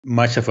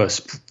much of a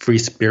free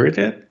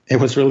spirited. It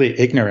was really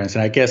ignorance.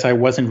 And I guess I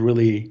wasn't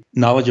really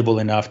knowledgeable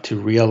enough to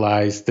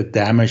realize the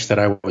damage that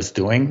I was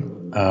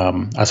doing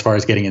as far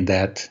as getting in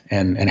debt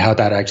and how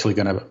that actually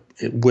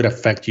would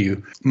affect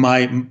you.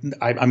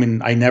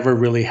 I never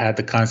really had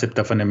the concept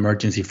of an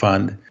emergency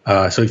fund.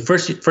 So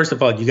first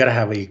of all, you got to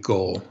have a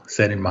goal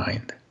set in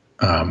mind,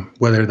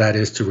 whether that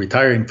is to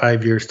retire in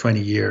 5 years, 20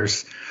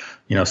 years,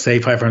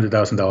 save $500,000,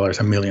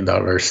 $1 million,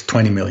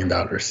 $20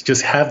 million.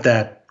 Just have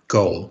that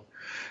goal.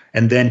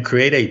 And then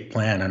create a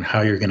plan on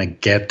how you're going to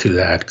get to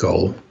that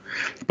goal.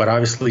 But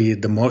obviously,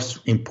 the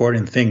most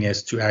important thing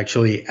is to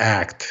actually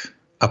act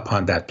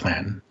upon that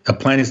plan. A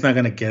plan is not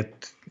going to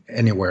get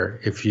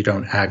anywhere if you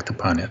don't act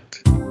upon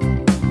it.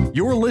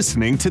 You're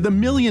listening to the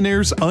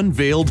Millionaires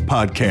Unveiled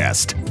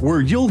podcast,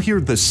 where you'll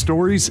hear the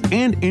stories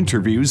and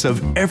interviews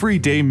of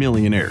everyday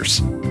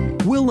millionaires.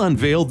 We'll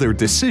unveil their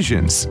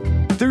decisions,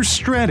 their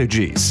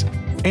strategies,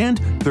 and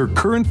their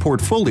current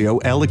portfolio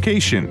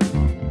allocation.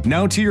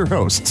 Now to your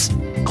hosts,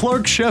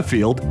 Clark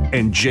Sheffield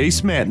and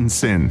Jace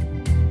Mattinson.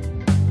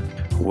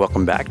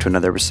 Welcome back to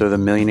another episode of the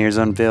Millionaires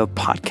Unveiled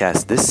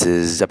podcast. This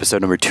is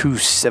episode number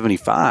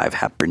 275.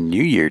 Happy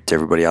New Year to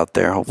everybody out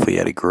there. Hopefully you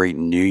had a great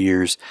New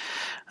Year's.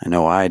 I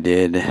know I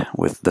did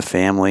with the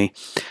family.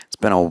 It's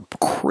been a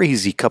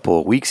crazy couple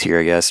of weeks here,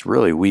 I guess.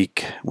 Really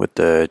weak with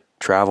the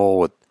travel,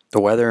 with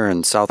the weather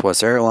and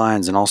Southwest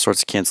Airlines and all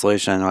sorts of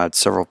cancellation. I know I had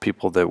several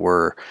people that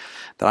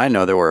I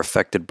know that were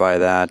affected by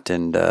that,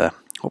 and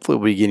hopefully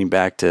we'll be getting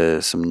back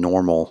to some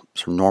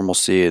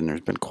normalcy. And there's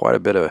been quite a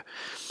bit of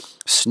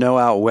snow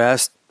out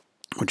west,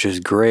 which is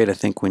great. I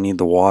think we need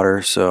the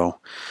water, so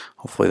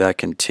hopefully that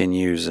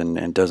continues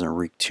and doesn't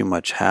wreak too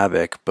much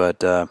havoc.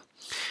 But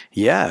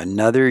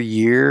another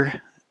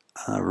year.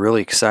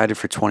 Really excited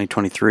for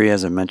 2023.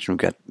 As I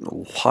mentioned, we've got a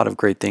lot of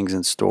great things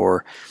in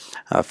store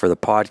for the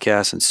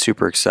podcast, and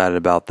super excited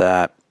about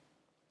that.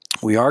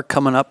 We are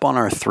coming up on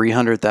our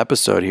 300th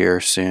episode here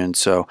soon,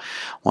 so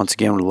once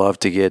again, we'd love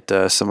to get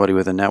somebody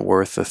with a net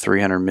worth of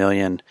 $300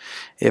 million,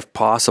 if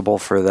possible.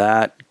 For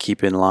that,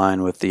 keep in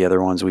line with the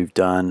other ones we've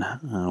done.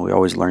 We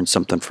always learn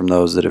something from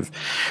those that have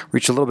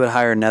reached a little bit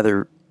higher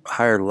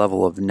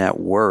level of net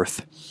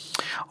worth.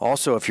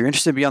 Also, if you're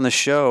interested to be on the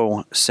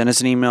show, send us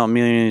an email at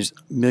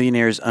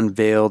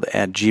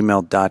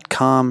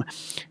millionairesunveiled@gmail.com,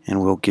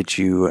 and we'll get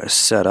you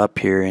set up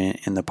here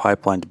in the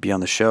pipeline to be on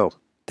the show.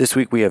 This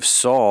week we have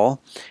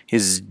Saul.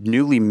 His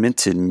newly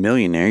minted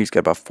millionaire. He's got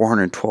about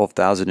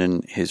 $412,000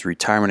 in his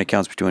retirement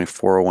accounts between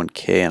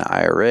 401k and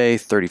IRA,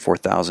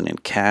 $34,000 in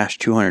cash,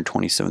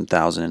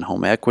 $227,000 in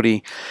home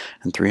equity,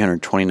 and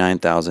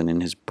 $329,000 in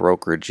his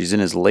brokerage. He's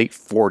in his late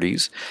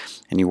 40s,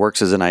 and he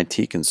works as an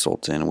IT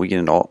consultant. We get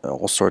into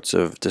all sorts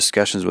of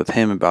discussions with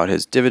him about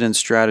his dividend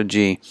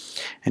strategy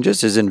and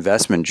just his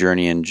investment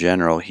journey in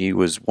general. He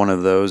was one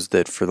of those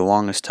that for the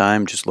longest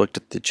time just looked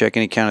at the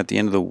checking account at the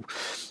end of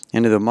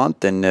the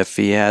month, and if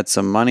he had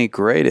some money,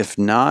 great. If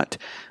not,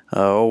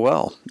 oh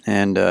well.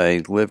 And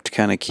he lived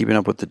kind of keeping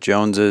up with the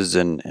Joneses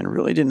and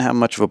really didn't have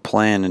much of a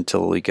plan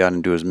until he got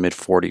into his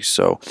mid-40s.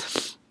 So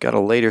got a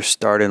later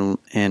start in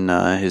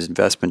his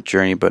investment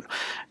journey, but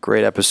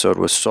great episode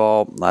with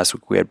Saul. Last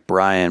week we had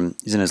Brian.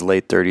 He's in his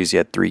late 30s. He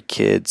had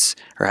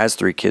has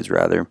three kids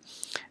rather.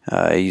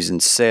 He's in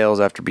sales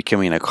after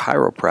becoming a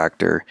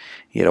chiropractor.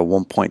 He had a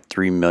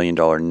 $1.3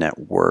 million net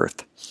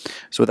worth.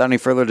 So without any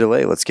further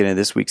delay, let's get into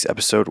this week's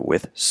episode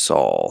with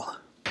Saul.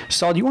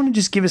 Saul, do you want to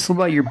just give us a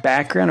little about your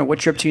background and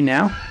what you're up to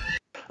now?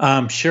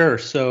 Sure.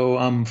 So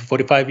I'm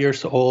 45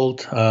 years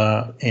old,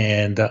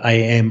 and I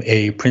am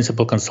a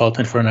principal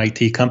consultant for an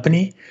IT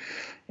company.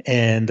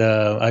 And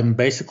I'm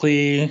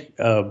basically,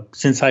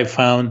 since I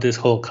found this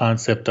whole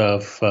concept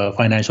of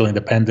financial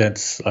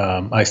independence,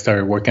 I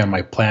started working on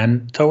my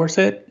plan towards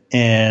it.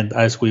 And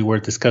as we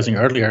were discussing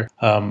earlier,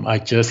 I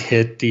just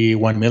hit the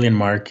 1 million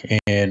mark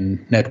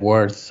in net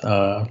worth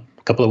a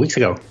couple of weeks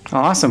ago.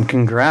 Awesome.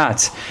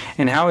 Congrats.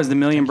 And how is the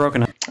million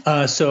broken up?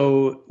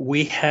 So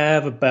we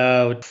have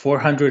about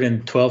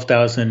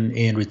 412,000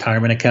 in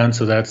retirement accounts.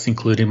 So that's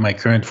including my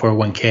current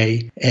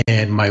 401k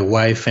and my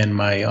wife and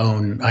my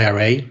own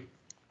IRA.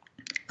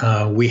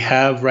 We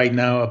have right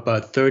now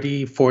about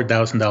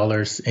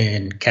 $34,000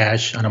 in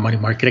cash on a money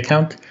market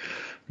account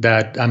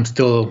that I'm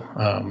still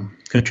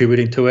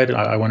contributing to it.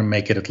 I want to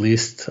make it at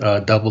least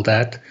double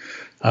that.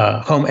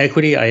 Home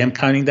equity, I am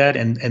counting that,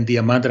 and the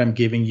amount that I'm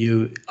giving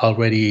you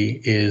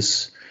already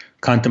is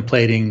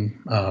contemplating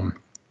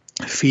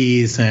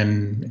fees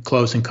and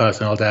closing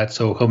costs and all that.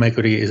 So home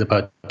equity is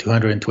about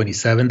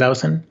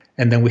 $227,000.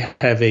 And then we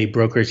have a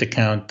brokerage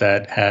account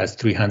that has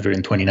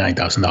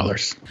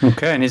 $329,000.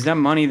 Okay. And is that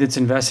money that's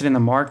invested in the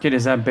market?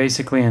 Is that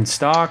basically in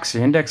stocks,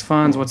 index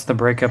funds? What's the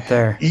breakup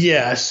there?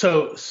 Yeah.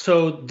 So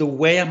the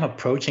way I'm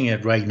approaching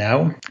it right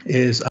now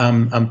is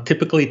I'm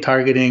typically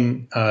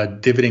targeting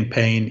dividend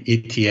paying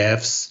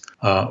ETFs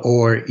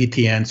or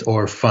ETNs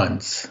or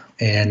funds.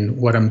 And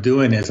what I'm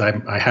doing is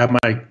I have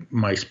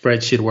my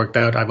spreadsheet worked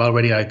out. I've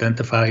already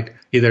identified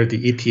either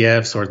the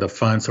ETFs or the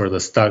funds or the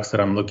stocks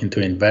that I'm looking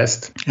to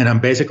invest. And I'm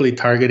basically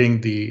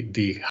targeting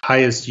the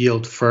highest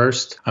yield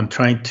first. I'm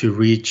trying to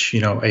reach,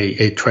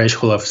 a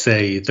threshold of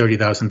say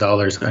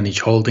 $30,000 on each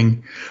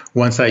holding.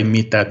 Once I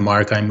meet that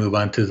mark, I move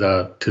on to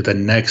the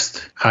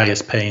next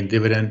highest paying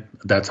dividend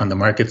that's on the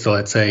market. So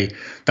let's say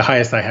the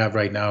highest I have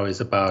right now is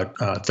about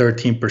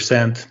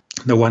 13%.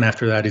 The one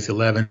after that is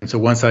 11. So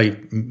once I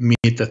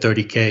meet the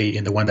 30K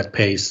in the one that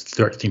pays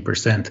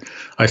 13%,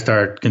 I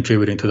start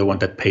contributing to the one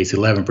that pays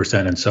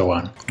 11% and so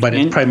on. But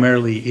it's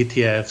primarily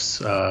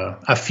ETFs,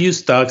 a few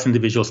stocks,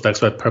 individual stocks,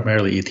 but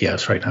primarily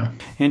ETFs right now.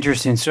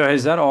 Interesting. So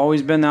has that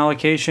always been the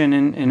allocation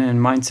and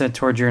mindset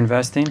towards your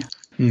investing?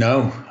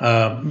 No.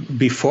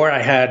 Before I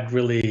had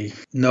really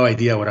no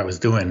idea what I was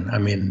doing. I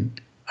mean,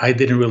 I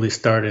didn't really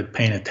started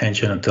paying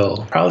attention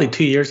until probably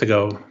 2 years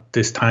ago.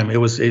 This time it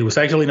was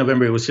actually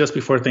November. It was just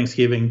before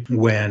Thanksgiving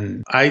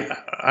when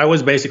I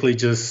was basically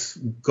just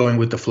going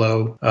with the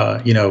flow.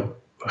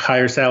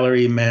 Higher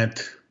salary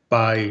meant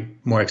buy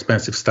more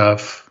expensive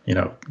stuff.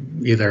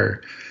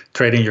 Either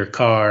trade in your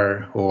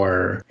car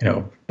or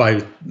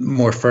buy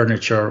more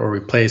furniture or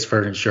replace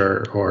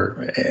furniture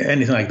or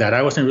anything like that.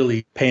 I wasn't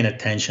really paying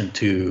attention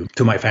to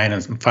my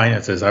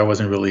finances. I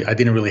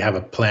didn't really have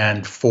a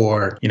plan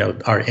for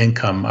our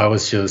income. I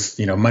was just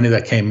money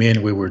that came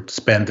in, we would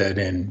spend it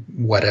and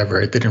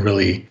whatever. It didn't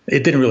really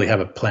have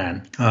a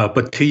plan.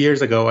 But 2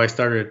 years ago, I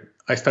started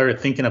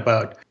thinking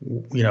about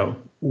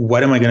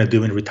what am I going to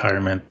do in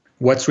retirement?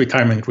 What's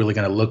retirement really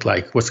going to look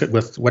like? What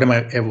am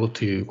I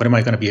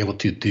going to be able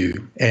to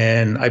do?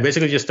 And I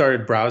basically just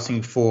started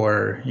browsing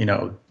for,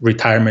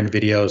 retirement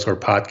videos or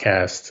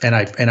podcasts. And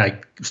I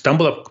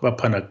stumbled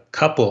upon a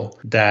couple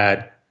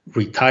that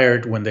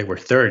retired when they were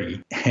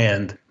 30.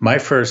 And my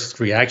first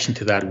reaction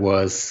to that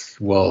was,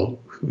 well,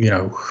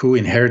 who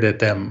inherited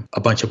them a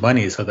bunch of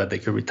money so that they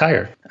could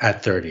retire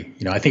at 30?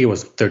 I think it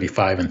was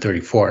 35 and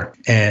 34.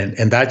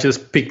 And that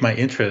just piqued my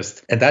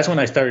interest. And that's when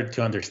I started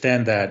to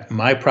understand that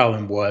my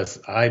problem was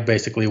I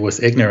basically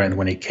was ignorant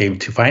when it came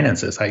to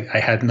finances. I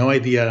had no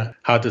idea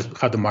how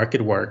the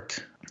market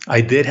worked.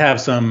 I did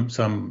have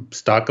some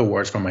stock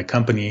awards from my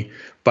company,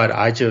 but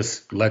I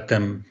just let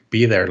them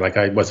be there. Like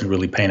I wasn't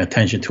really paying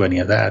attention to any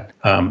of that.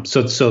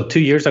 So 2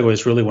 years ago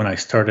is really when I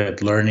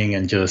started learning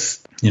and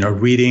just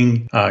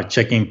reading,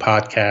 checking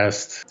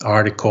podcasts,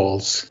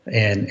 articles,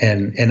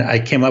 and I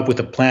came up with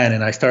a plan.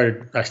 And I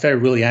started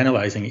really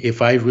analyzing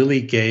if I really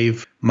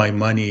gave my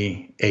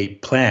money a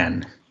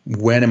plan,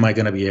 when am I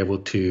going to be able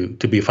to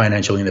be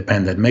financially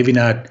independent? Maybe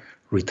not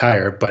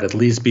retire, but at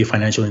least be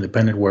financially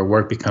independent where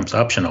work becomes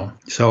optional.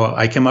 So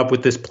I came up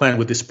with this plan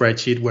with this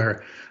spreadsheet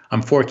where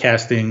I'm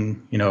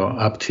forecasting,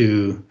 up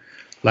to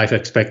life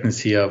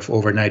expectancy of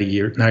over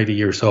 90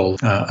 years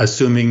old,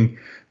 assuming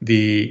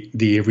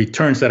the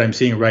returns that I'm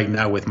seeing right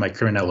now with my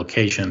current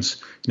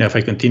allocations. If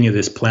I continue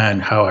this plan,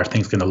 how are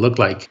things going to look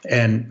like?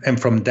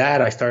 And from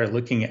that, I started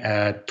looking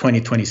at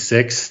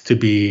 2026 to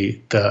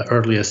be the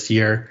earliest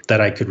year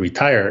that I could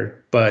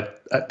retire.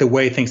 But the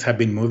way things have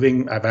been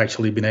moving, I've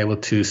actually been able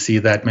to see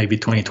that maybe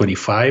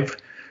 2025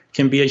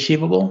 can be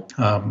achievable.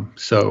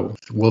 So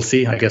we'll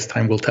see. I guess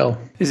time will tell.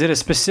 Is it a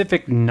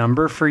specific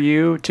number for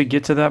you to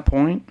get to that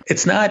point?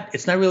 It's not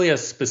really a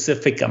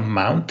specific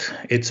amount.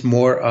 It's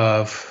more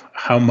of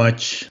how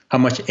much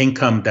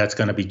income that's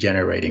going to be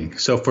generating.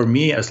 So for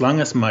me, as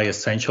long as my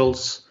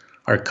essentials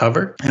are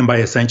covered, and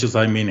by essentials,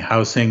 I mean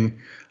housing,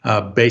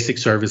 basic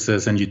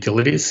services and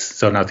utilities.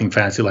 So nothing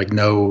fancy, like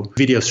no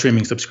video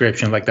streaming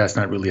subscription, like that's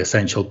not really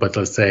essential. But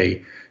let's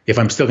say if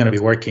I'm still going to be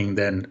working,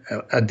 then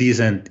a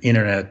decent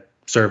internet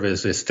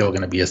service is still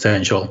going to be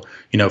essential.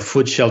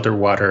 Food, shelter,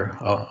 water,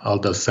 all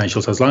those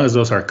essentials. As long as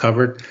those are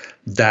covered,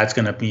 that's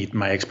going to meet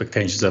my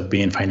expectations of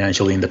being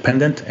financially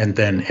independent. And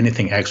then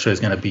anything extra is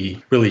going to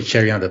be really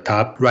cherry on the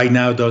top. Right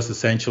now, those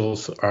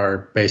essentials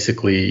are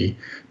basically,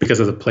 because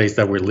of the place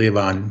that we live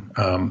on,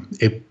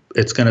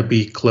 it's going to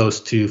be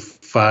close to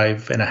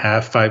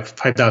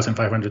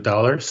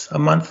 $5,500 a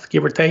month,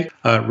 give or take.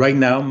 Right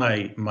now,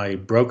 my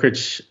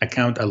brokerage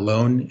account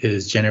alone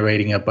is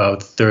generating about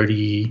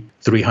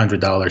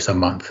 $3,300 a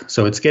month.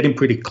 So it's getting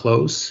pretty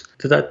close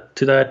to that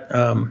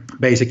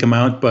basic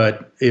amount.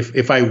 But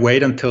if I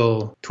wait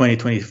until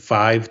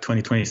 2025,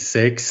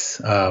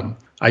 2026,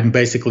 I'm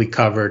basically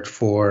covered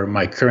for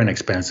my current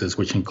expenses,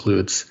 which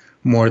includes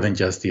more than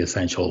just the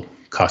essential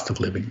cost of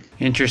living.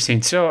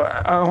 Interesting. So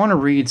I want to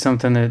read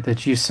something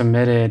that you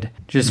submitted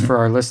just for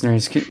our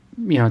listeners.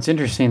 It's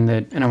interesting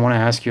and I want to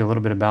ask you a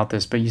little bit about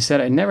this, but you said,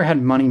 I never had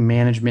money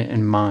management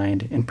in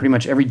mind, and pretty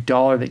much every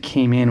dollar that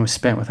came in was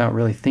spent without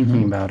really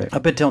thinking about it.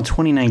 Up until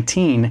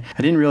 2019, I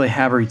didn't really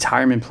have a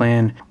retirement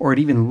plan or had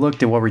even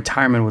looked at what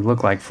retirement would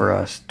look like for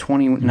us.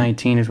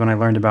 2019 is when I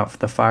learned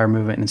about the FIRE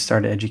movement and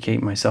started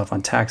educating myself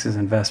on taxes,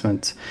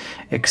 investments,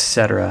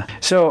 etc.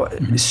 So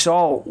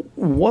Saul,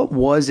 what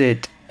was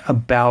it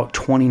about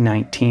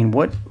 2019?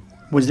 What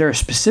Was there a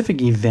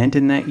specific event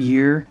in that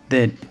year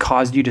that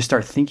caused you to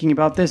start thinking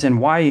about this?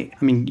 And why?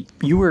 I mean,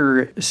 you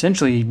were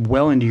essentially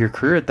well into your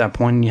career at that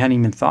point and you hadn't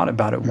even thought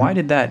about it. Why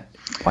did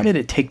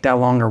it take that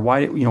long, or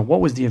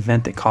what was the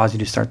event that caused you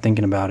to start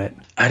thinking about it?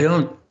 I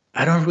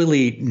don't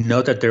really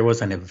know that there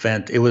was an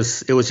event. It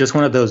was just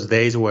one of those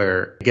days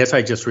where I guess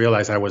I just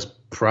realized I was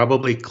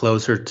probably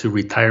closer to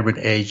retirement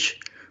age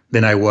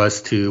than I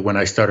was to when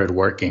I started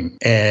working.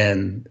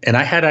 And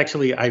I had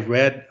actually, I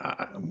read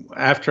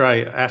after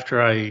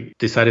I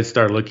decided to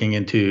start looking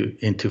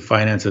into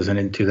finances and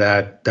into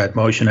that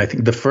motion, I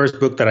think the first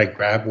book that I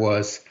grabbed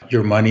was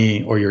Your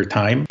Money or Your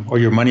Time, or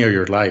Your Money or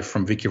Your Life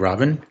from Vicki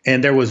Robin.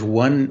 And there was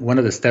one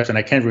of the steps, and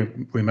I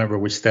can't remember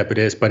which step it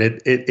is, but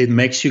it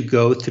makes you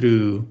go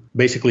through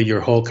basically your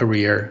whole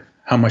career,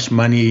 how much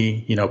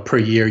money, per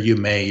year you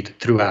made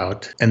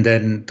throughout. And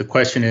then the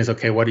question is,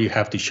 okay, what do you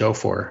have to show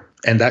for?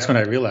 And that's when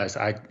I realized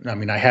I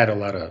had a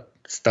lot of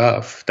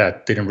stuff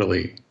that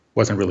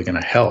wasn't really going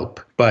to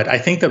help. But I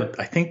think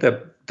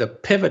the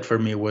pivot for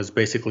me was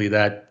basically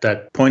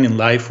that point in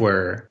life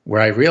where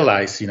I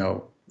realized,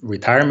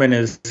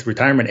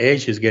 retirement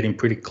age is getting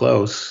pretty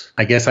close.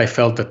 I guess I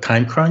felt the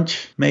time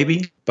crunch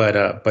maybe, but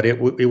it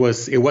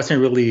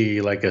wasn't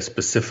really like a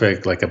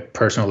specific, like a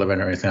personal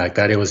event or anything like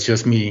that. It was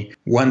just me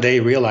one day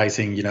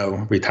realizing,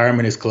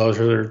 retirement is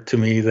closer to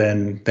me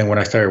than when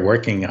I started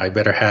working. I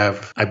better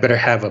have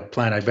a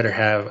plan. I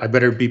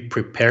better be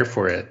prepared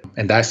for it.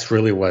 And that's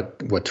really what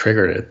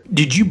triggered it.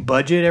 Did you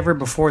budget ever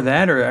before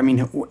that? Or,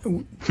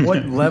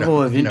 what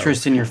level of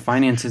interest in your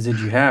finances did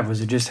you have?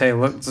 Was it just, hey,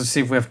 let's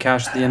see if we have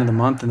cash at the end of the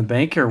month in the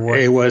bank, or what?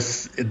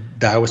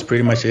 That was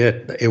pretty much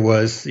it. It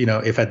was,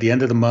 if at the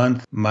end of the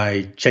month,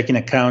 my checking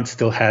account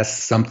still has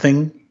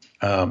something,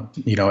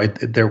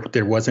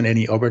 there wasn't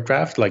any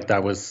overdraft, like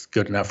that was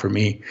good enough for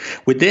me.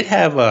 We did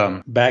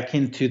have back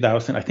in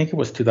 2000, I think it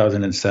was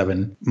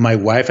 2007, my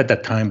wife at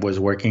that time was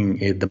working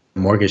in the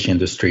mortgage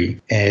industry,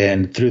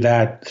 and through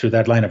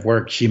that line of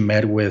work, she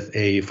met with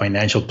a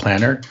financial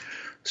planner.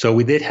 So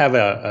we did have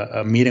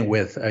a meeting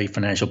with a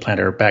financial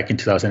planner back in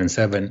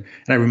 2007, and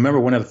I remember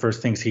one of the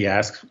first things he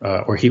asked,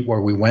 or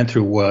we went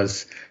through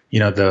was,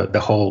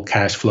 the whole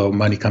cash flow,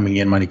 money coming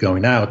in, money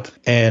going out.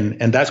 And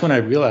that's when I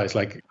realized,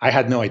 like, I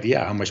had no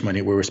idea how much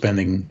money we were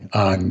spending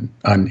on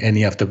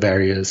any of the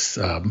various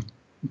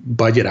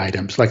budget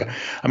items. Like,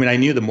 I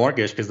knew the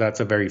mortgage because that's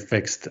a very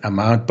fixed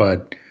amount,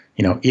 but,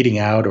 eating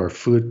out or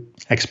food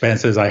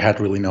expenses, I had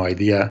really no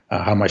idea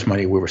how much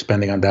money we were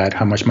spending on that,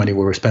 how much money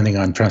we were spending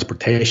on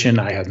transportation.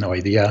 I had no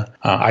idea.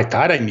 I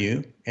thought I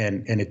knew,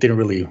 and it didn't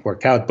really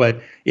work out.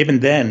 But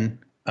even then,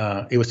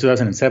 it was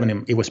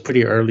 2007. It was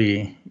pretty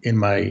early in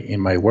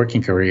my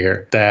working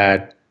career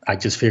that I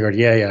just figured,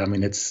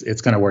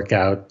 it's going to work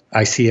out.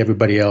 I see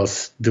everybody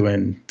else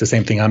doing the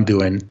same thing I'm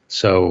doing.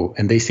 So,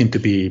 and they seem to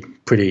be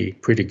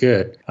pretty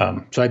good.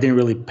 So I didn't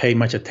really pay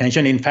much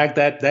attention. In fact,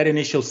 that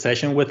initial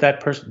session with that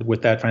person,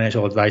 with that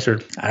financial advisor,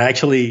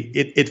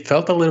 it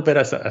felt a little bit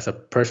as a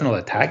personal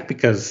attack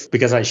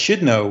because I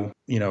should know,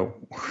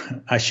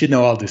 I should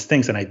know all these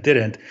things and I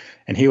didn't.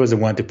 And he was the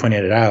one to point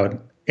it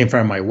out in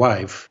front of my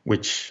wife,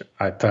 which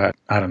I thought,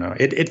 I don't know,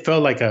 it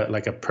felt like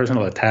a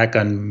personal attack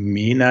on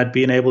me not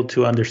being able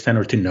to understand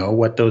or to know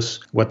what those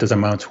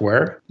amounts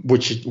were,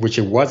 which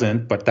it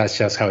wasn't, but that's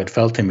just how it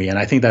felt to me. And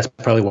I think that's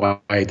probably why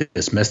I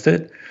dismissed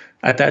it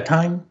at that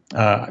time.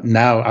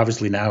 Now,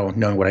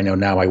 knowing what I know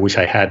now, I wish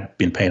I had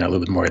been paying a little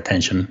bit more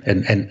attention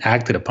and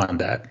acted upon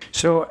that.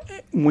 So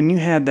when you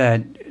had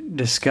that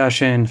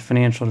discussion,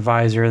 financial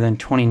advisor, then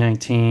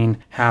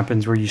 2019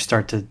 happens where you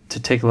start to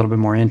take a little bit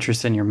more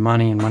interest in your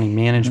money and money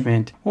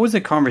management. Mm-hmm. What was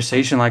the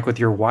conversation like with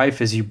your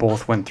wife as you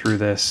both went through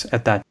this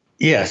at that?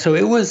 Yeah, so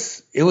it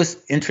was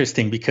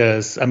interesting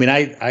because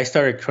I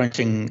started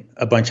crunching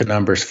a bunch of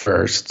numbers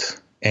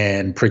first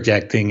and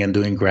projecting and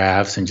doing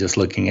graphs and just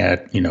looking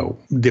at,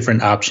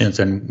 different options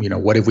and,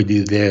 what if we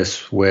do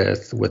this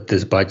with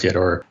this budget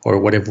or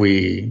what if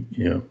we,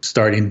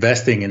 start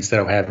investing instead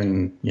of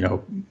having,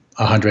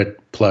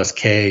 100+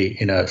 K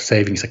in a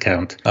savings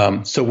account.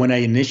 So when I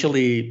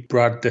initially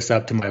brought this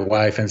up to my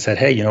wife and said,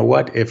 hey, you know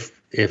what, if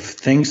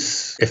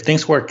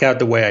things work out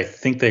the way I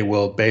think they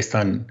will based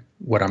on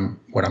what I'm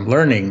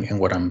learning and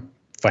what I'm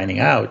finding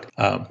out,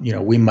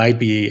 we might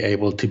be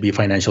able to be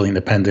financially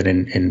independent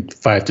in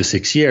 5 to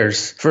 6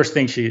 years. First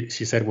thing she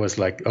said was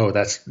like, oh,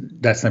 that's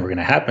never going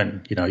to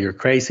happen. You're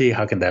crazy.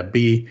 How can that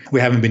be? We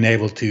haven't been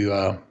able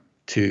to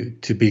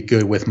be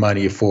good with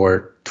money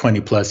for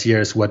 20 plus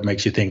years. What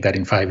makes you think that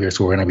in 5 years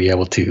we're going to be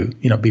able to,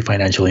 be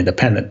financially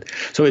independent?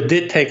 So it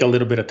did take a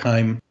little bit of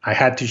time. I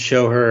had to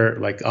show her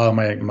like all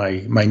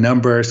my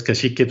numbers because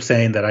she kept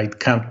saying that I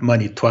count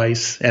money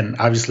twice. And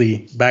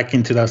obviously back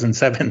in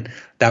 2007,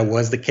 that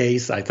was the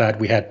case. I thought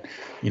we had,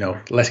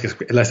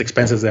 less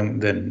expenses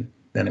than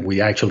we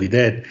actually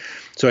did.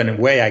 So in a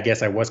way, I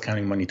guess I was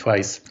counting money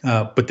twice.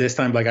 But this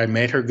time, I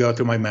made her go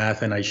through my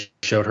math and I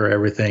showed her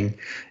everything.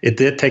 It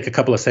did take a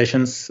couple of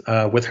sessions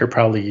with her,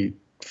 probably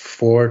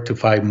 4 to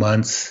 5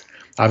 months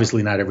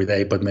obviously not every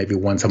day, but maybe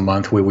once a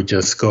month, we would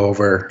just go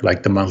over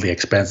like the monthly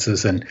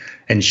expenses and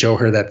show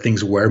her that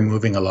things were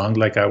moving along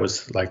like I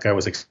was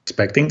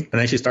expecting. And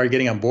then she started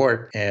getting on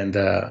board, and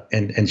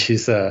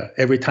she's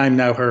every time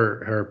now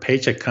her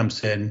paycheck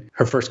comes in,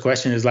 her first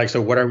question is like,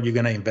 so what are you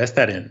going to invest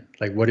that in?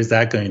 Like, what is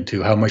that going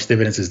to? How much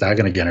dividends is that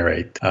going to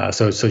generate?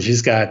 So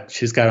she's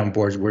got on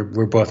board.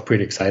 We're both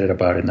pretty excited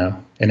about it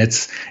now, and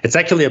it's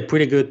actually a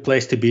pretty good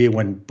place to be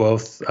when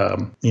both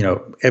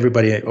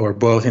everybody or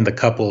both in the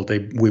couple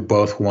we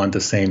both want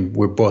the same.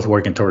 We're both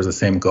working towards the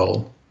same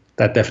goal.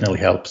 That definitely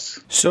helps.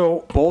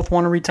 So both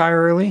want to retire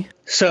early?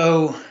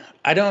 So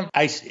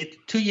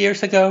 2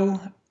 years ago,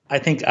 I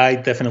think I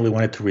definitely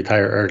wanted to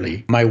retire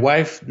early. My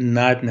wife,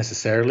 not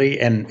necessarily.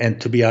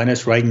 And to be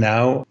honest, right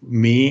now,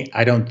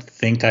 I don't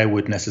think I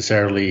would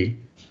necessarily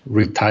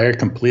retire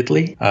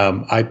completely.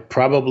 I'd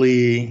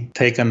probably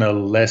take on a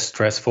less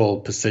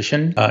stressful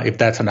position if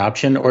that's an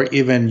option, or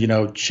even,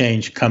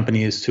 change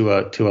companies to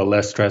a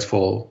less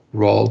stressful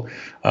role,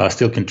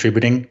 still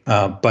contributing.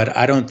 But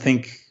I don't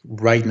think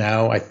right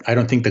now, I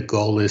don't think the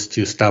goal is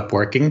to stop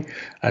working,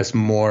 as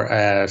more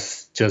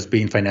as just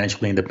being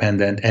financially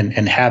independent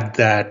and have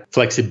that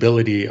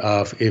flexibility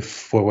of, if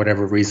for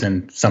whatever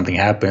reason something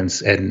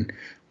happens and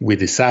we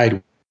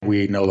decide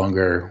we no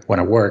longer want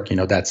to work,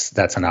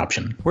 that's an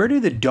option. Where do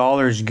the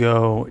dollars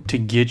go to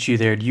get you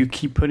there? Do you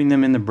keep putting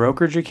them in the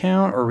brokerage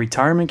account or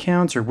retirement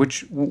accounts, or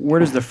where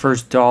does the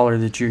first dollar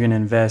that you're going to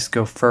invest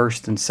go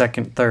first and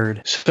second,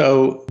 third?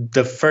 So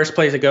the first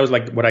place it goes,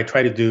 like what I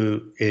try to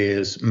do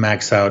is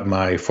max out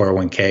my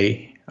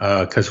 401k.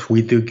 Because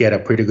we do get a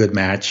pretty good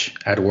match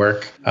at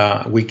work.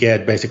 We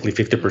get basically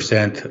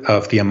 50%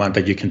 of the amount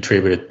that you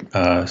contribute.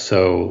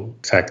 So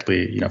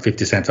exactly,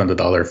 50 cents on the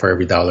dollar for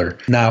every dollar.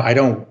 Now, I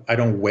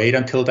don't wait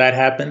until that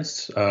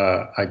happens.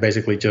 I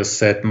basically just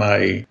set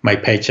my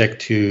paycheck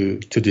to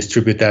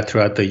distribute that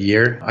throughout the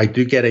year. I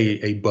do get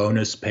a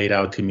bonus paid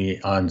out to me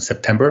on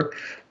September.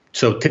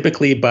 So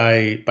typically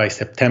by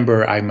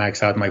September, I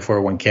max out my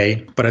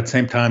 401k, but at the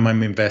same time,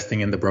 I'm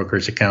investing in the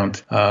brokerage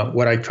account.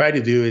 What I try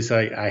to do is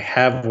I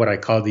have what I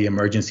call the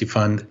emergency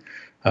fund.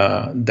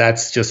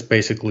 That's just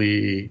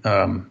basically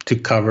to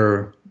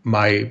cover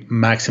my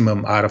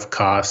maximum out of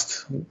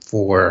cost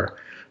for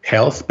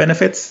health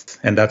benefits,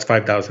 and that's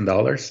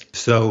 $5,000.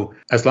 So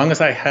as long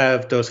as I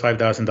have those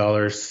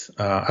 $5,000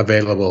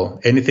 available,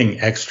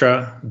 anything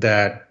extra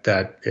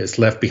that is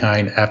left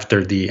behind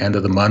after the end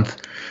of the month,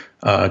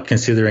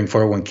 considering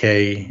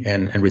 401k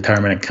and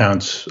retirement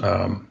accounts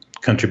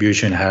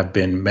contribution have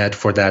been met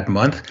for that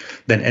month,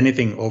 then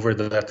anything over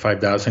that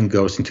 5,000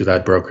 goes into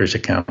that brokerage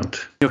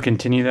account. You'll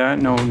continue that?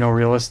 No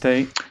real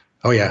estate?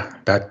 Oh yeah,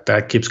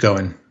 that keeps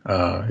going.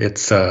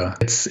 It's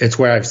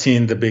where I've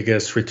seen the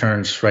biggest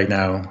returns right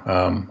now.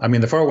 I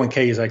mean, the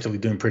 401k is actually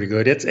doing pretty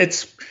good.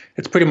 It's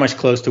pretty much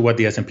close to what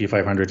the S&P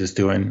 500 is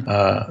doing.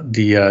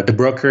 The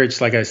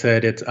brokerage, like I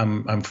said,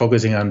 I'm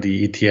focusing on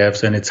the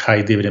ETFs, and it's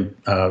high dividend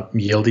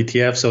yield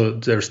ETF. So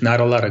there's not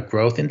a lot of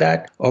growth in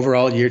that.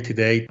 Overall, year to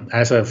date,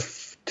 as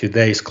of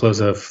today's close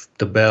of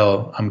the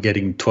bell, I'm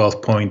getting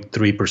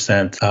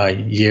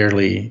 12.3%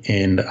 yearly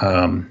in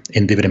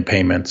dividend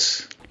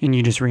payments. And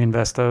you just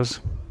reinvest those?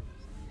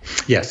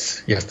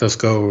 Yes, those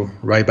go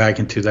right back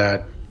into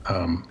that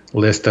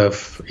list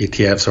of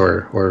ETFs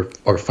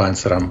or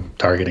funds that I'm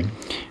targeting.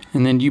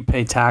 And then you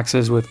pay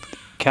taxes with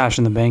cash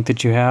in the bank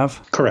that you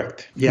have?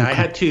 Correct. Yeah, okay. I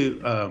had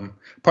to.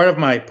 Part of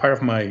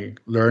my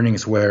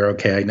learnings were,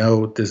 okay, I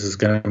know this is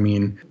going to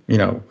mean,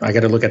 I got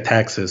to look at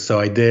taxes.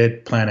 So I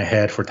did plan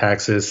ahead for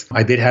taxes.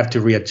 I did have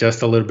to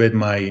readjust a little bit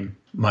my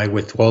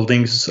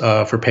withholdings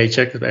for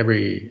paycheck for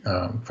every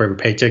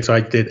paycheck. So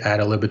I did add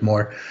a little bit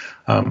more.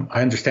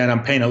 I understand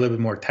I'm paying a little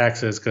bit more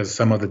taxes because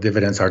some of the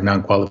dividends are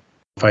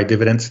non-qualified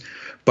dividends,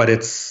 but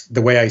it's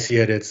the way I see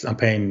it. It's I'm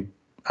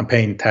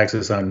paying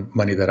taxes on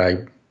money that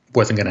I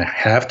wasn't going to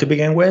have to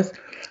begin with.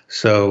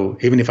 So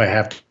even if I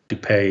have to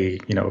pay,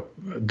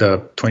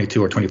 the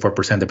 22 or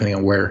 24%, depending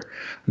on where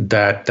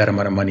that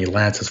amount of money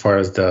lands as far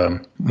as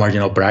the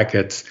marginal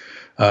brackets,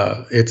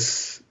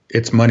 it's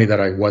money that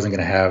I wasn't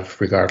going to have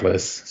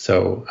regardless.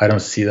 So I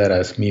don't see that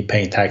as me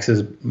paying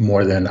taxes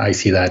more than I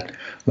see that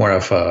more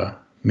of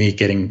me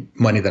getting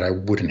money that I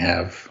wouldn't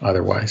have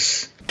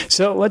otherwise.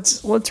 So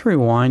let's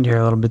rewind here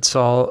a little bit,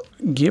 Saul.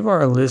 Give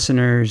our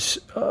listeners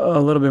a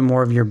little bit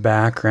more of your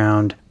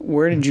background.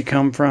 Where did you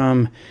come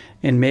from,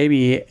 and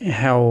maybe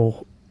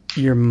how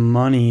your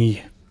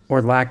money,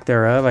 or lack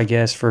thereof, I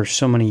guess, for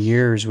so many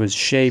years was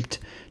shaped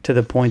to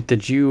the point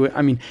that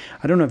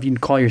I don't know if you can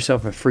call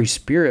yourself a free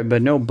spirit,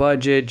 but no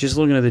budget, just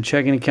looking at the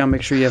checking account,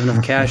 make sure you have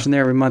enough cash in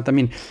there every month. I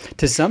mean,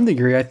 to some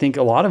degree, I think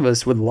a lot of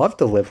us would love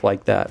to live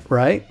like that,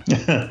 right?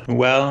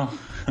 Well,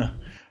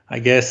 I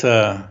guess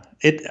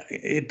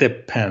it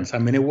depends. I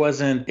mean, it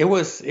was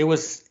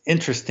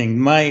interesting.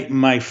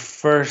 My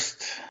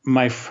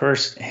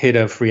first hit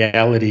of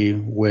reality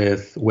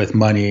with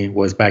money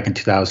was back in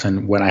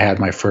 2000 when I had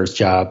my first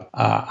job.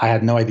 I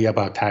had no idea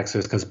about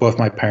taxes because both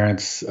my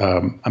parents,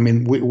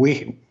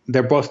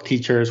 they're both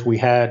teachers. We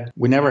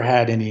never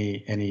had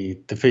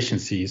any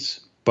deficiencies,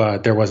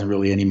 but there wasn't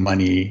really any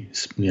money,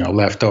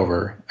 left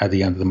over at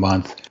the end of the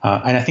month.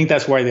 And I think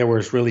that's why there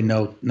was really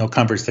no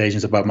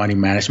conversations about money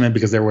management,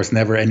 because there was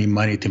never any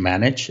money to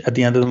manage at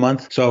the end of the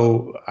month.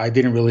 So I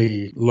didn't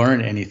really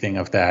learn anything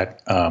of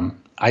that.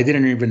 I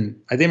didn't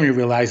even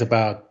realize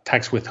about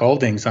tax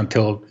withholdings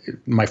until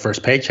my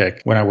first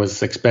paycheck, when I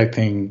was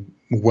expecting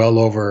well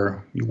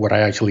over what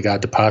I actually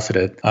got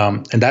deposited.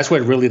 And that's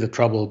where really the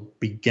trouble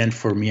began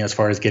for me as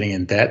far as getting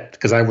in debt,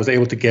 because I was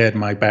able to get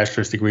my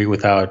bachelor's degree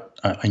without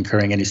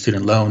incurring any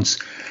student loans.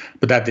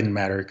 But that didn't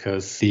matter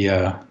because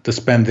the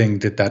spending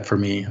did that for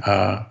me.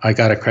 I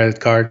got a credit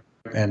card,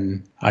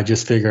 and I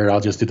just figured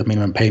I'll just do the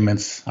minimum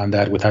payments on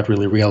that without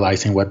really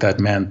realizing what that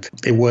meant.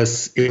 It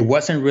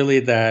wasn't really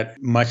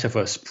that much of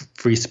a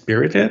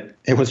free-spirited.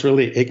 It was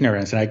really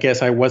ignorance. And I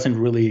guess I wasn't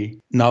really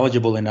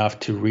knowledgeable enough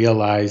to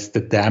realize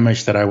the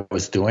damage that I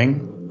was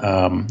doing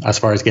as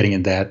far as getting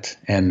in debt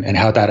and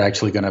how that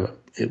actually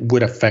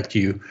would affect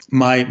you.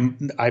 I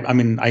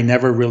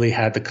never really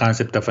had the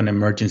concept of an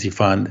emergency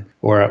fund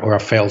or a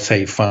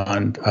fail-safe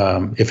fund.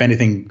 If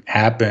anything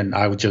happened,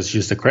 I would just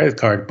use the credit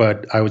card,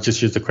 but I would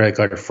just use the credit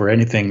card for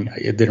anything.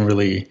 It didn't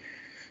really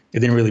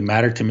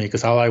matter to me,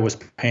 because all I was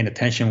paying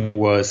attention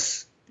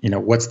was,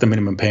 what's the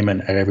minimum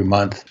payment at every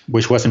month,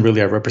 which wasn't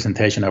really a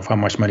representation of how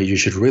much money you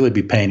should really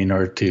be paying in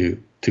order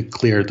to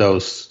clear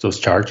those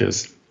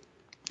charges.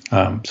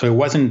 So it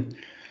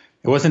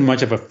wasn't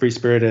much of a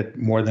free-spirited,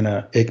 more than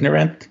an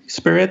ignorant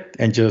spirit,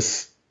 and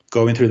just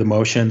going through the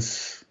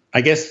motions.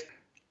 I guess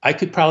I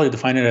could probably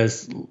define it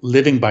as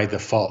living by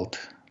default.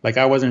 Like,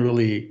 I wasn't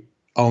really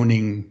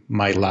owning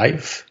my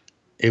life.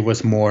 It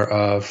was more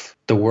of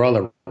the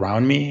world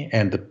around me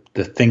and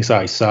the things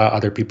I saw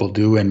other people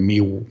do, and me,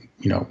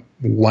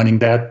 wanting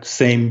that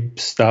same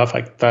stuff.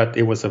 I thought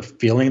it was a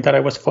feeling that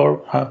I was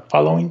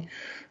following.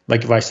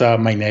 Like, if I saw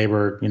my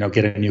neighbor,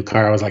 get a new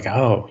car, I was like,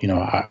 oh,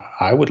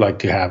 I would like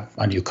to have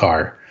a new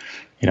car,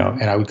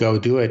 and I would go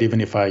do it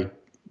even if I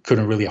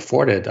couldn't really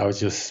afford it. I would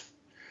just,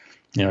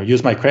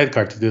 use my credit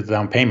card to do the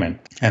down payment,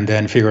 and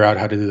then figure out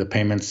how to do the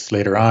payments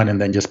later on,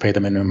 and then just pay the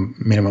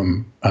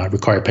minimum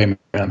required payment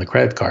on the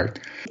credit card.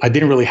 I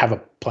didn't really have a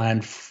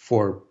plan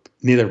for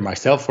neither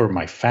myself or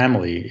my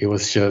family. It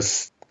was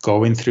just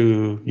going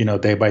through,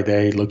 day by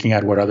day, looking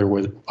at what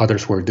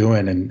others were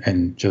doing,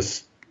 and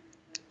just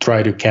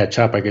try to catch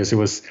up. I guess it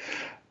was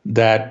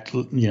that,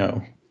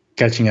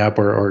 catching up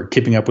or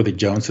keeping up with the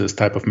Joneses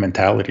type of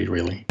mentality,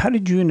 really. How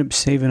did you end up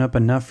saving up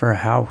enough for a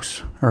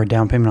house or a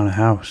down payment on a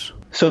house?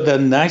 So the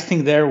nice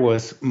thing there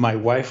was my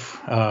wife,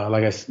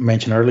 like I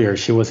mentioned earlier,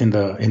 she was in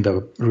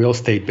the real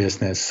estate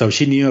business. So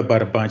she knew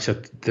about a bunch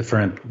of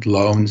different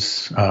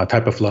loans,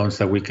 type of loans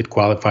that we could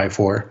qualify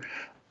for.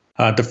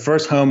 The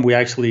first home we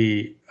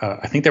actually,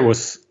 I think there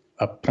was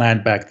a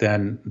plan back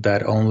then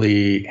that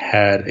only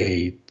had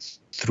a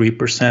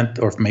 3%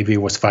 or maybe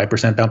it was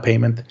 5% down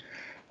payment.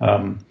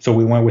 So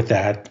we went with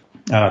that.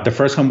 The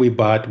first home we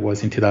bought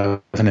was in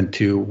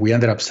 2002. We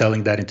ended up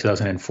selling that in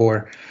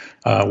 2004.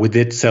 We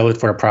did sell it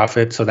for a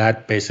profit. So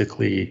that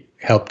basically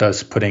helped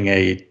us putting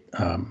a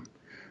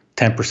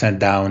 10%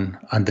 down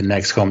on the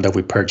next home that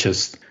we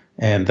purchased.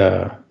 And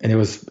it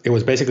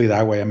was basically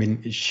that way. I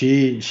mean,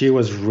 she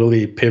was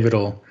really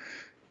pivotal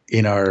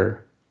in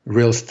our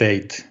real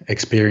estate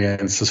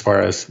experience as far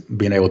as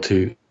being able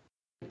to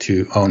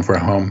own for a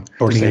home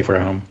or save for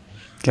a home.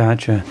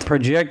 Gotcha.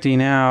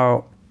 Projecting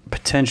out,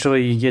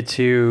 potentially you get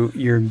to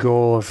your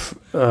goal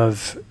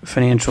of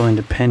financial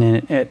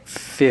independence at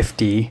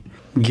 50,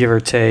 give or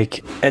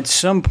take. At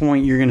some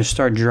point, you're going to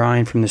start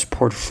drawing from this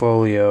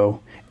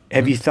portfolio.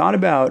 Have you thought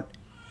about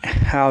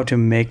how to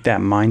make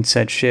that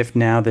mindset shift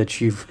now that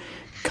you've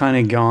kind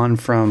of gone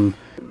from,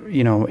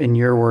 in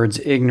your words,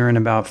 ignorant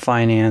about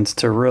finance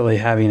to really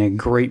having a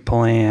great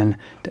plan,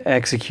 to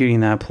executing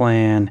that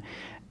plan?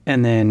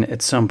 And then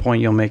at some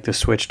point, you'll make the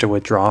switch to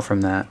withdraw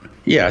from that.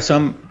 Yeah,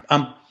 so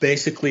I'm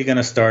basically going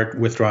to start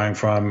withdrawing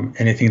from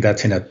anything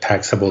that's in a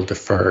taxable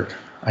deferred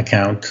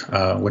account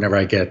whenever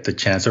I get the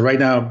chance. So right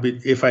now,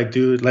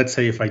 let's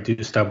say if I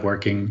do stop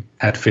working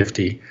at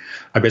 50,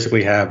 I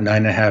basically have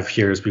 9.5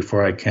 years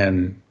before I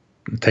can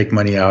take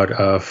money out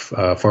of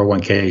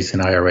 401ks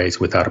and IRAs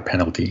without a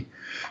penalty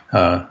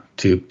to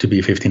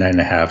be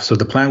 59.5. So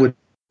the plan would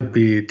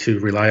be to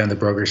rely on the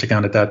brokerage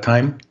account at that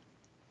time.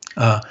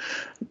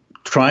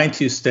 Trying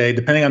to stay,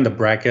 depending on the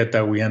bracket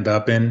that we end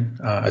up in,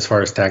 as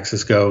far as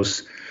taxes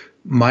goes,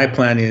 my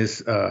plan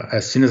is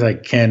as soon as I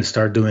can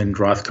start doing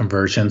Roth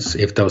conversions,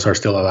 if those are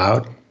still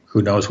allowed.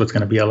 Who knows what's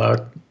going to be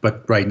allowed?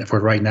 But right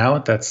now,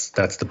 that's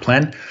the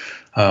plan.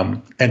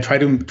 And try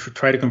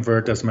to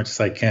convert as much as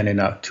I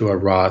can to a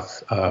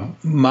Roth.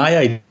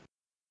 My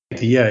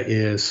idea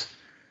is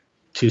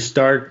to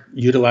start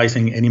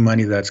utilizing any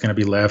money that's going to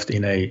be left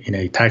in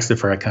a tax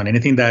deferred account.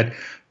 Anything that,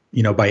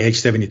 by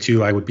age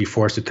 72, I would be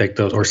forced to take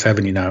those, or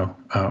 70 now,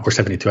 or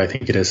 72, I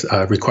think it is,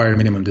 required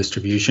minimum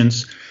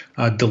distributions.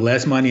 The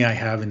less money I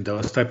have in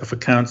those type of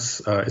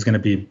accounts is going to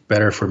be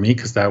better for me,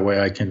 because that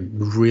way I can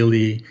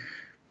really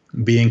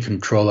be in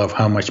control of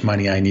how much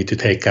money I need to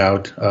take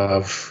out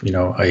of,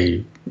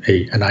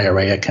 an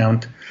IRA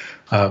account.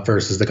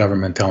 versus the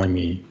government telling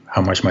me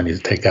how much money to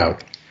take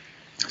out.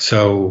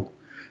 So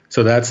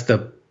that's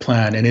the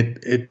plan, and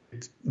it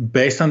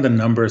based on the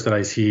numbers that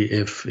I see,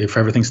 if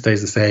everything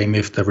stays the same,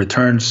 if the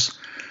returns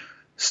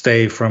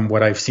stay from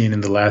what I've seen in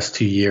the last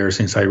 2 years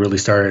since I really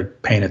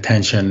started paying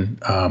attention,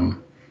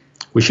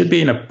 we should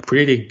be in a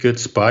pretty good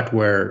spot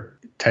where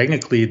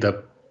technically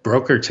the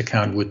brokerage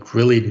account would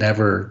really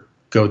never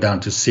go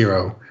down to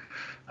zero,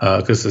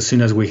 because as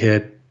soon as we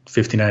hit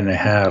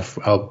 59.5,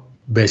 I'll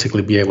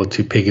basically be able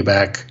to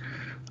piggyback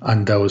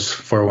on those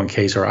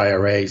 401ks or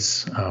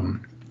IRAs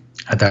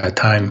at that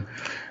time.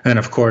 And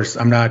of course,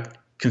 I'm not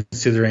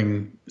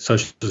considering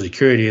Social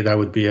Security. That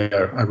would be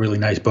a really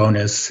nice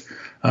bonus.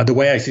 The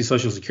way I see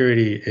Social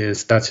Security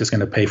is that's just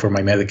going to pay for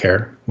my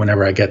Medicare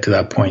whenever I get to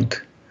that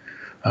point.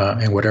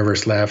 And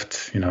whatever's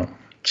left,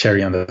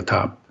 cherry on the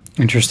top.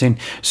 Interesting.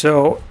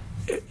 So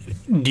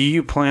do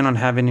you plan on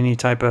having any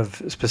type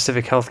of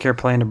specific healthcare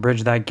plan to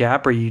bridge that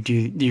gap, or do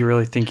you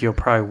really think you'll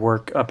probably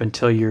work up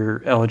until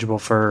you're eligible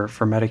for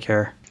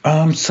Medicare?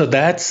 So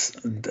that's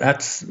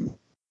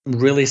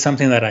really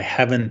something that I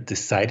haven't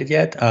decided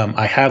yet.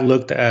 I have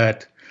looked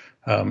at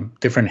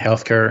different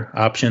healthcare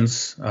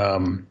options.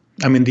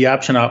 The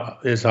option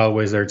is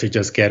always there to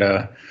just get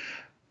a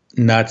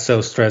not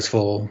so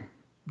stressful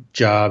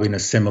job in a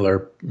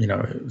similar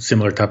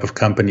type of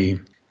company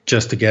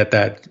just to get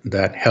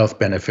that health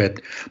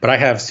benefit. But I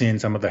have seen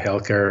some of the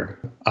healthcare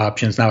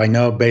options. Now I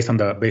know based on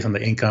the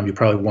income, you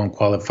probably won't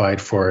qualify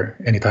for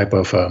any type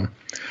of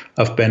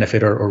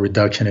benefit or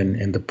reduction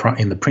in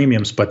the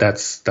premiums, but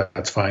that's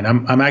fine.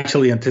 I'm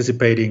actually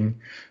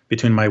anticipating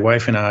between my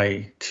wife and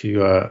I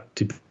to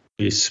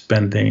be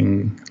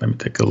spending, let me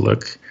take a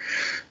look,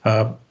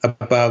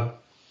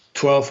 about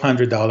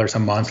 $1,200 a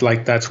month.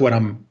 Like that's what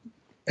I'm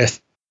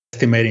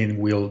estimating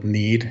we'll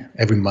need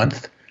every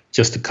month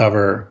just to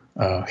cover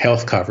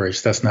health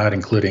coverage. That's not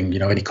including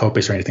any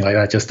copays or anything like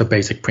that, just the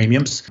basic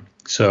premiums.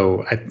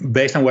 So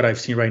based on what I've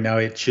seen right now,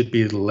 it should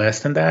be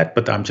less than that,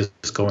 but I'm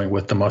just going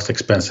with the most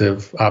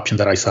expensive option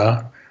that I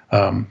saw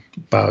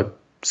about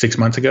 6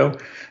 months ago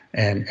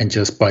and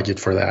just budget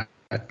for that.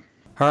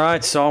 All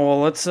right, Saul, well,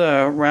 let's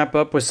wrap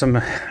up with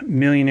some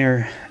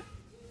millionaire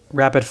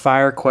rapid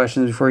fire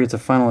questions before we get to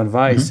final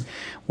advice.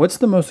 Mm-hmm. What's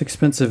the most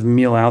expensive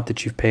meal out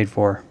that you've paid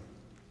for?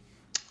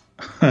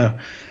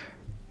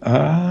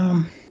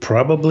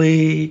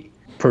 Probably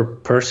per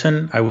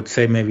person, I would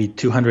say maybe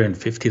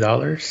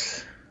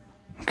 $250.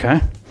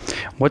 Okay.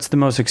 What's the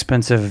most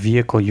expensive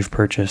vehicle you've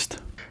purchased?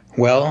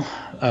 Well,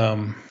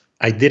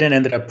 I didn't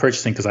end up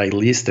purchasing because I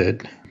leased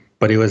it,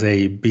 but it was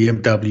a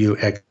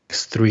BMW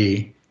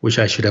X3, which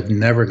I should have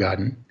never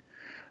gotten.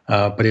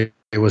 But it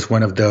was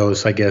one of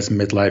those, I guess,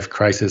 midlife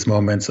crisis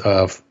moments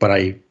of, but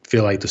I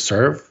feel I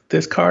deserve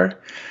this car.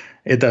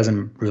 It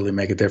doesn't really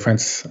make a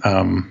difference.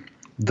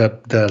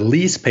 The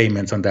lease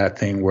payments on that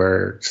thing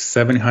were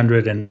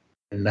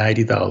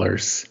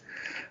 $790.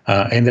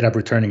 I ended up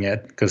returning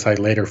it because I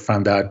later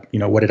found out,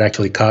 what it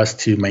actually cost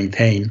to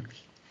maintain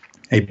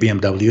a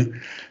BMW.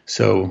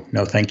 So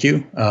no, thank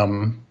you.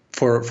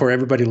 For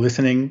everybody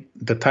listening,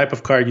 the type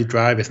of car you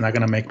drive is not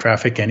going to make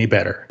traffic any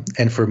better.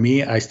 And for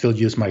me, I still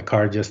use my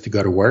car just to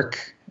go to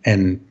work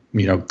and,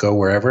 go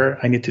wherever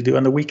I need to do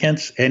on the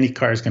weekends. Any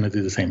car is going to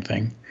do the same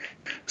thing.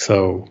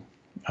 So,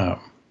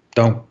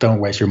 don't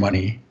waste your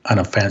money on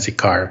a fancy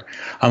car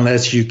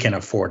unless you can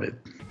afford it.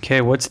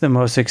 Okay, what's the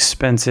most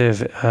expensive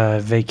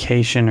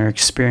vacation or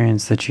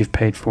experience that you've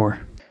paid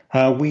for?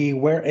 We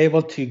were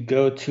able to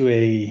go to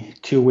a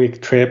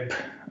 2-week trip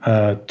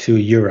to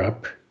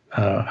Europe.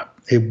 I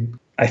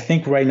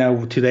think right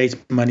now, today's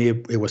money,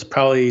 it was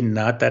probably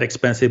not that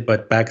expensive,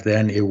 but back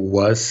then it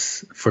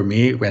was for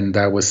me, when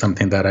that was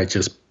something that I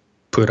just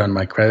put on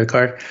my credit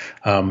card.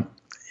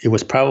 It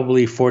was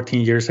probably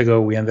 14 years ago.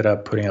 We ended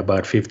up putting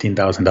about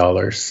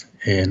 $15,000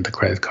 in the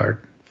credit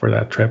card for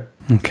that trip.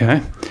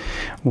 Okay.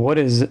 What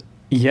is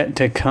yet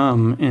to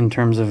come in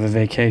terms of a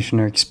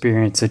vacation or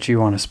experience that you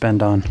want to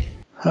spend on?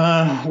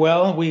 I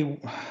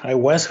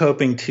was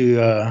hoping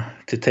to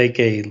take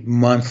a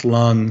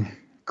month-long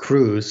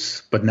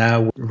cruise, but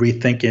now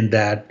rethinking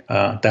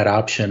that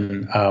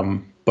option.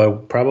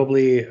 But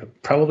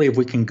probably if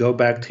we can go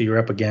back to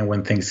Europe again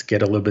when things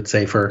get a little bit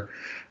safer,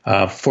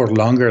 for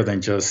longer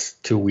than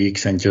just 2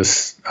 weeks, and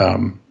just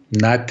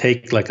not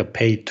take like a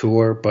paid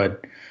tour,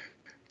 but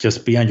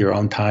just be on your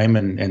own time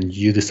and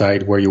you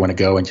decide where you want to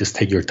go and just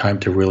take your time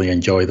to really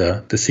enjoy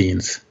the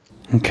scenes.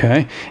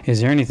 Okay.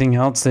 Is there anything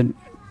else that,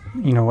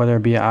 whether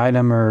it be an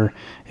item or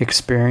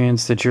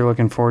experience that you're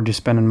looking forward to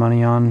spending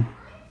money on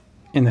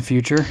in the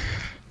future?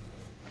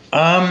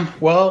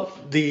 Well,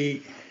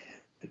 the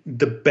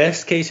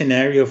best case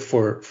scenario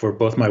for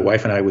both my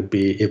wife and I would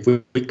be if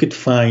we could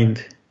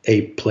find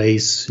a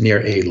place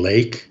near a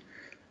lake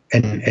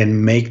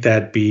and make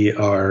that be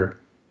our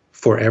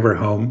forever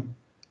home.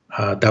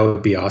 That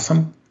would be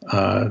awesome.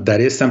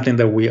 That is something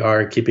that we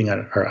are keeping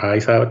our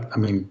eyes out. I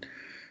mean,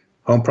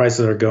 home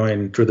prices are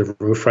going through the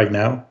roof right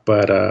now,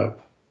 but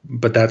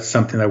that's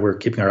something that we're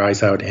keeping our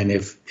eyes out. And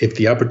if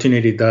the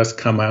opportunity does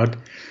come out,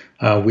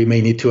 we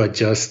may need to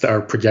adjust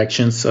our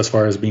projections as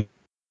far as being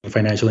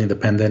financially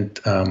independent,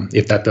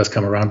 if that does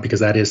come around,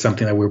 because that is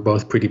something that we're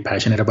both pretty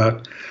passionate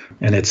about.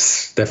 And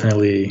it's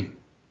definitely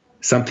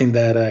something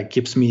that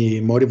keeps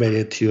me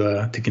motivated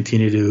to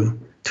continue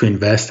to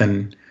invest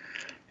and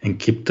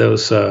keep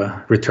those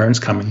returns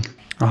coming.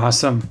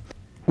 Awesome.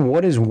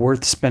 What is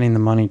worth spending the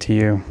money to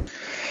you?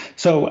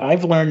 So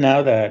I've learned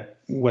now that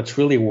what's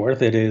really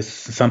worth it is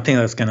something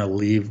that's going to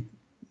leave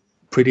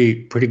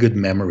pretty good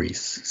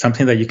memories,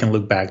 something that you can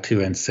look back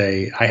to and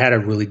say, I had a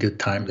really good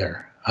time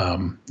there.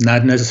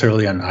 Not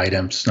necessarily on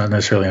items, not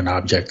necessarily on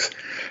objects,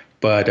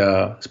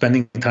 but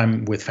spending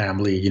time with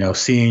family, you know,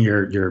 seeing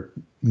your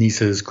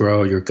nieces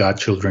grow, your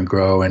godchildren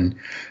grow, and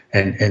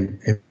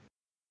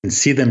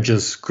see them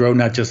just grow,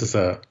 not just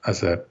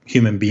as a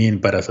human being,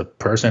 but as a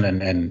person,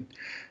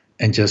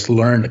 and just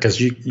learn, because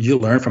you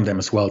learn from them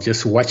as well.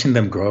 Just watching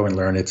them grow and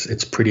learn,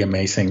 it's pretty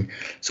amazing.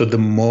 So the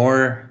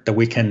more that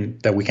we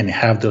can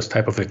have those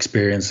type of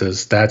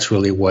experiences, that's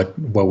really what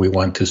we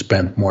want to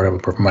spend more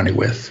of our money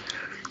with,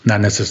 not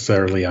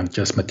necessarily on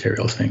just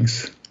material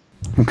things.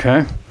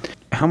 Okay.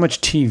 How much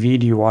TV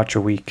do you watch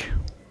a week?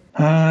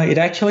 It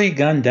actually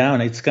gone down.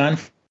 It's gone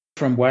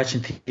from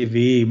watching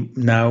TV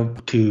now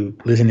to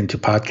listening to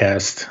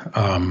podcasts.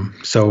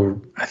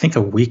 So I think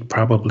a week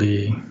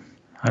probably,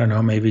 I don't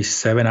know, maybe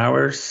 7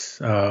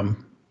 hours.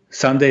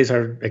 Sundays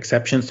are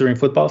exceptions during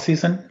football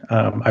season.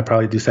 I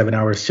probably do 7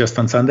 hours just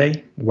on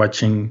Sunday,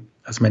 watching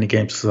as many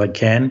games as I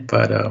can.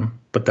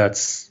 But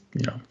that's,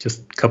 you know,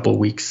 just a couple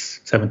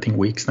weeks, 17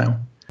 weeks now.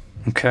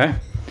 Okay.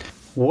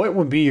 What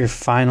would be your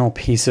final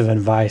piece of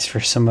advice for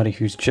somebody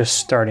who's just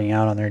starting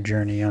out on their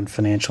journey on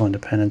financial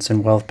independence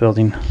and wealth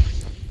building?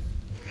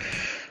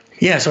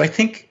 Yeah, so I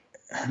think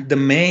the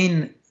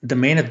main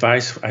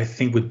advice I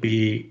think would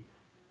be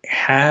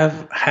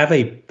have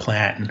a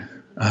plan.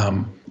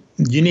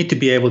 You need to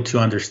be able to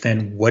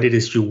understand what it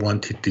is you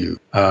want to do.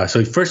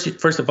 So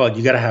first of all,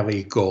 you got to have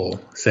a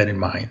goal set in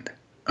mind,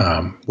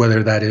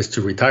 whether that is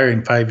to retire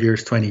in 5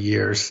 years, 20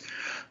 years,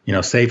 you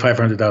know, save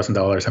 $500,000,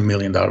 $1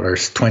 million,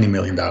 $20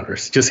 million.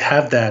 Just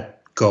have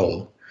that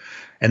goal,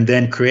 and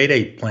then create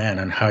a plan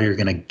on how you're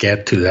going to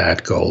get to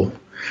that goal.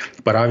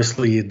 But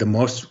obviously, the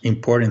most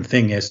important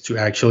thing is to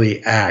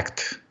actually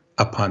act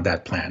upon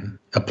that plan.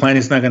 A plan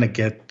is not going to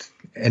get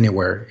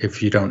anywhere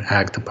if you don't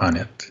act upon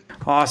it.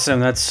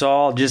 Awesome. That's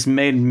Saul. Just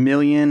made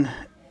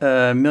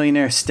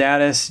millionaire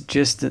status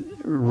just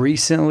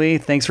recently.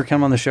 Thanks for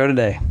coming on the show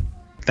today.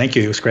 Thank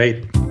you. It was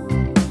great.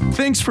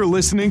 Thanks for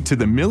listening to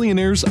the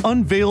Millionaires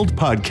Unveiled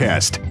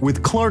podcast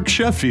with Clark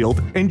Sheffield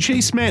and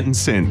Chase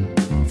Mattinson.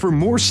 For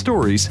more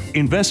stories,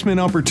 investment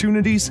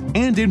opportunities,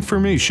 and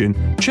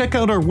information, check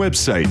out our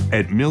website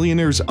at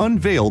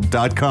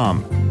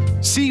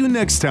millionairesunveiled.com. See you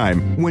next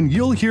time when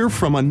you'll hear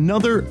from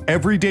another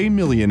everyday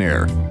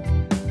millionaire.